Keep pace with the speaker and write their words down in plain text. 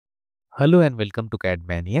Hello and welcome to CAD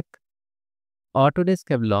Maniac. Autodesk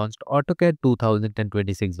have launched AutoCAD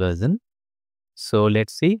 2026 version. So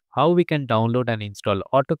let's see how we can download and install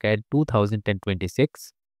AutoCAD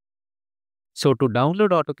 2026. So to download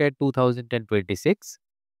AutoCAD 2026,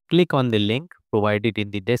 click on the link provided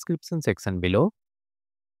in the description section below.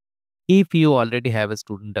 If you already have a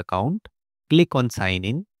student account, click on Sign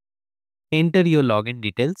In, enter your login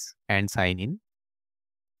details and sign in.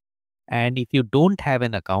 And if you don't have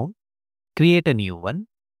an account, create a new one.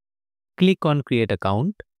 Click on Create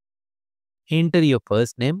Account, enter your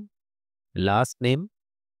first name, last name,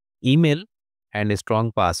 email and a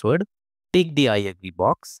strong password. Tick the I agree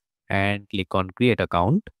box and click on Create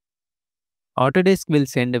Account. Autodesk will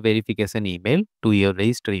send a verification email to your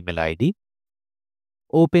registered email ID.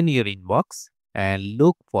 Open your inbox and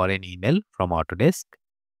look for an email from Autodesk.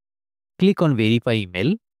 Click on Verify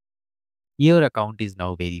Email. Your account is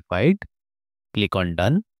now verified. Click on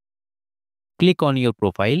Done. Click on your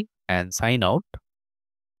profile and sign out.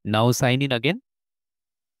 Now sign in again.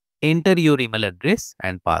 Enter your email address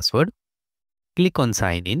and password. Click on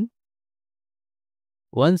Sign In.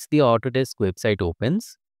 Once the Autodesk website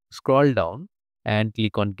opens, scroll down and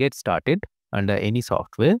click on Get Started under any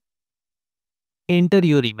software. Enter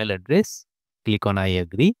your email address, click on I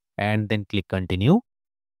agree and then click Continue.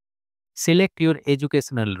 Select your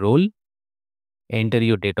educational role, enter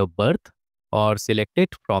your date of birth or select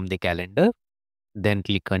it from the calendar, then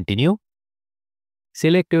click Continue.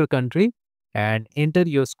 Select your country and enter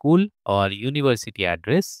your school or university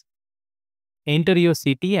address. Enter your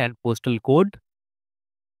city and postal code.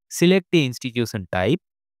 Select the institution type.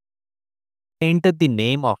 Enter the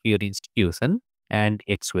name of your institution and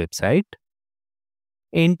its website.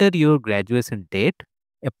 Enter your graduation date,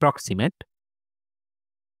 approximate.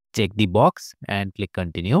 Check the box and click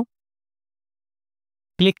Continue.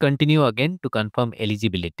 Click Continue again to confirm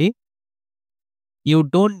eligibility. You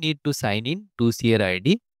don't need to sign in to share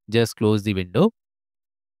ID, just close the window.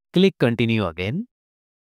 Click Continue again.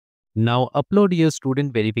 Now upload your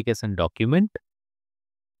student verification document.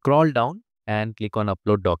 Scroll down and click on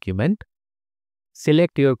Upload Document.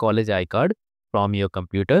 Select your college iCard from your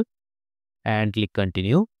computer and click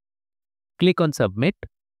Continue. Click on Submit.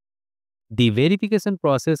 The verification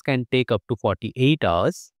process can take up to 48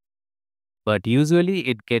 hours, but usually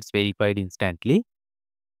it gets verified instantly.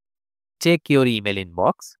 Check your email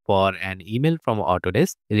inbox for an email from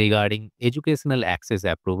Autodesk regarding educational access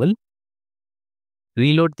approval.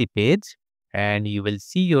 Reload the page and you will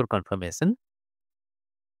see your confirmation.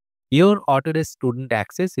 Your Autodesk student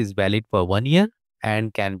access is valid for 1 year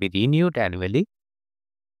and can be renewed annually.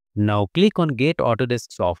 Now click on Get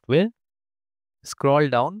Autodesk Software. Scroll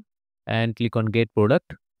down and click on Get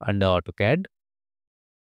Product under AutoCAD.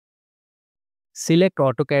 Select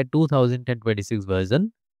AutoCAD 2026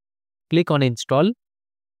 version. Click on Install.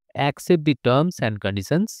 Accept the terms and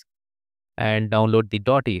conditions and download the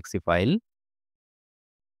 .exe file.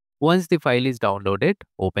 Once the file is downloaded,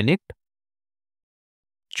 open it.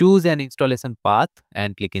 Choose an installation path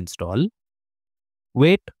and click Install.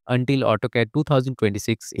 Wait until AutoCAD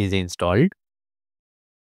 2026 is installed.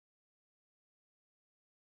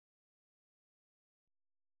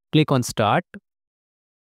 Click on Start.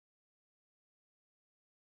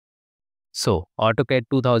 So, AutoCAD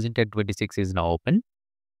 2026 is now open.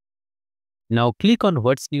 Now click on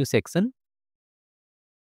What's New section.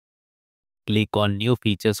 Click on New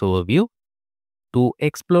Features Overview to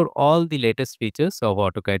explore all the latest features of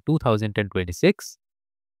AutoCAD 2026.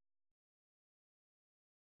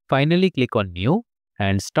 Finally, click on New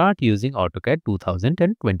and start using AutoCAD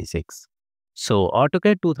 2026. So,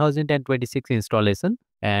 AutoCAD 2026 installation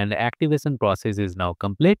and activation process is now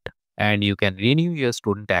complete and you can renew your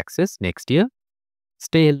student access next year.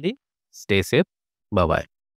 Stay healthy, stay safe. Bye-bye.